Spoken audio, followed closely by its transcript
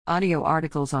Audio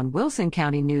articles on Wilson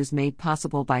County News made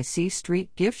possible by C Street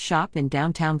Gift Shop in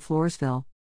downtown Floresville.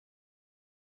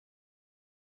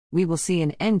 We will see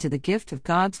an end to the gift of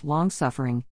God's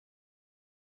long-suffering.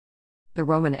 The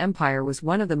Roman Empire was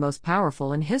one of the most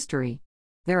powerful in history.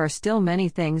 There are still many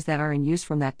things that are in use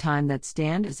from that time that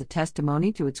stand as a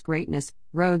testimony to its greatness: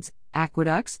 roads,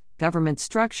 aqueducts, government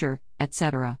structure,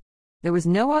 etc. There was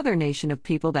no other nation of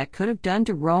people that could have done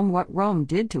to Rome what Rome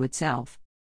did to itself.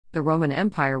 The Roman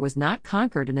Empire was not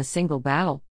conquered in a single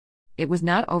battle. It was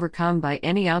not overcome by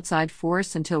any outside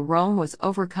force until Rome was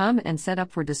overcome and set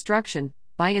up for destruction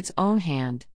by its own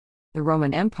hand. The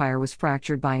Roman Empire was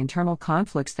fractured by internal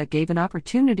conflicts that gave an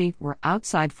opportunity for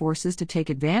outside forces to take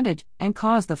advantage and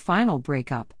cause the final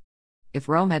breakup. If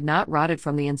Rome had not rotted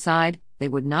from the inside, they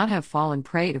would not have fallen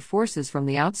prey to forces from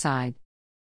the outside.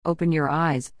 Open your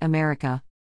eyes, America.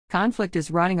 Conflict is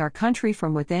rotting our country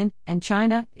from within, and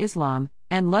China, Islam,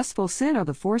 and lustful sin are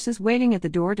the forces waiting at the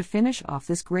door to finish off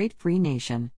this great free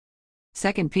nation.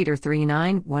 2 Peter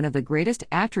 3:9 One of the greatest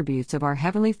attributes of our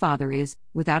Heavenly Father is,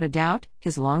 without a doubt,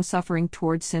 His long-suffering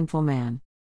toward sinful man.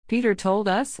 Peter told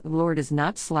us, "The Lord is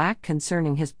not slack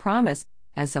concerning His promise,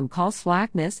 as some call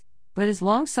slackness, but is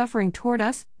long-suffering toward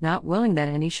us, not willing that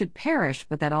any should perish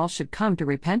but that all should come to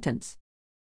repentance."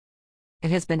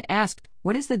 It has been asked,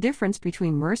 what is the difference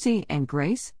between mercy and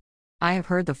grace? I have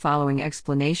heard the following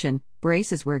explanation: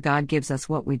 grace is where God gives us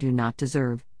what we do not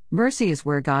deserve. Mercy is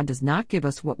where God does not give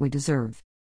us what we deserve.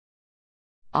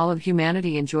 All of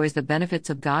humanity enjoys the benefits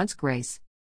of God's grace.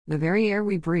 The very air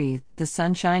we breathe, the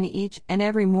sunshine each and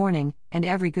every morning, and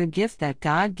every good gift that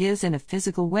God gives in a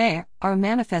physical way are a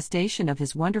manifestation of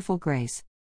His wonderful grace.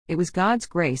 It was God's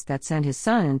grace that sent His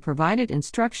Son and provided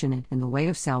instruction in the way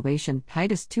of salvation,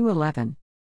 Titus 2:11.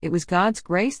 It was God's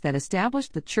grace that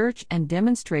established the church and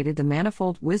demonstrated the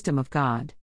manifold wisdom of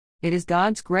God. It is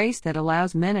God's grace that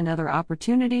allows men another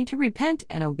opportunity to repent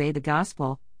and obey the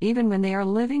gospel, even when they are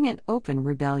living in open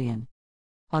rebellion.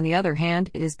 On the other hand,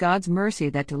 it is God's mercy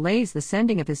that delays the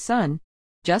sending of His Son.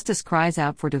 Justice cries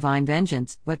out for divine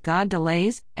vengeance, but God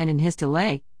delays, and in His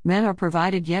delay, men are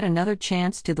provided yet another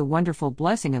chance to the wonderful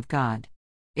blessing of God.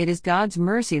 It is God's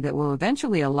mercy that will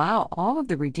eventually allow all of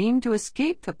the redeemed to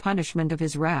escape the punishment of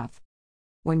His wrath.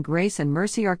 When grace and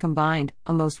mercy are combined,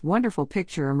 a most wonderful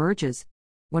picture emerges.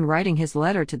 When writing his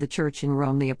letter to the church in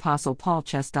Rome, the Apostle Paul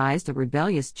chastised the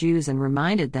rebellious Jews and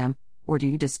reminded them, "Or do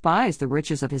you despise the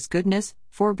riches of His goodness,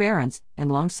 forbearance,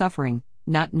 and long-suffering,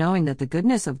 not knowing that the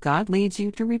goodness of God leads you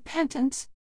to repentance?"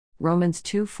 Romans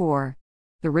 2:4.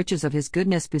 The riches of His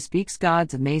goodness bespeaks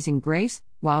God's amazing grace,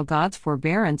 while God's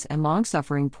forbearance and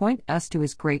long-suffering point us to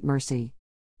His great mercy.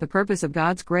 The purpose of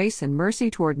God's grace and mercy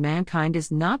toward mankind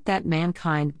is not that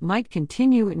mankind might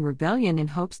continue in rebellion in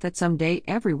hopes that someday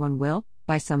everyone will,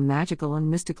 by some magical and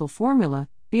mystical formula,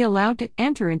 be allowed to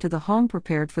enter into the home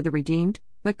prepared for the redeemed,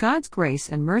 but God's grace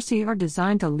and mercy are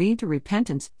designed to lead to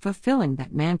repentance, fulfilling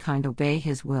that mankind obey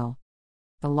His will.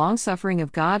 The long-suffering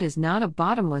of God is not a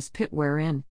bottomless pit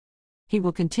wherein He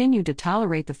will continue to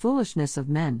tolerate the foolishness of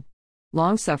men.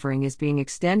 Long-suffering is being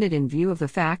extended in view of the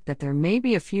fact that there may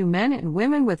be a few men and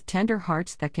women with tender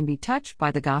hearts that can be touched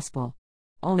by the gospel.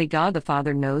 Only God the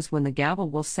Father knows when the gavel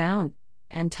will sound,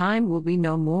 and time will be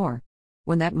no more.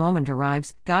 When that moment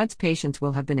arrives, God's patience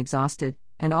will have been exhausted,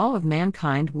 and all of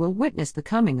mankind will witness the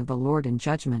coming of the Lord in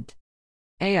judgment.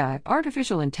 AI,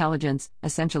 artificial intelligence,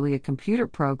 essentially a computer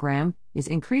program, is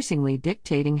increasingly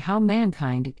dictating how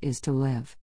mankind is to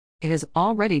live. It has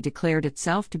already declared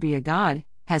itself to be a god,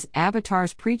 has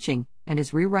avatars preaching, and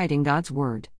is rewriting God's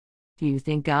word. Do you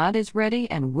think God is ready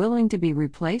and willing to be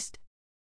replaced?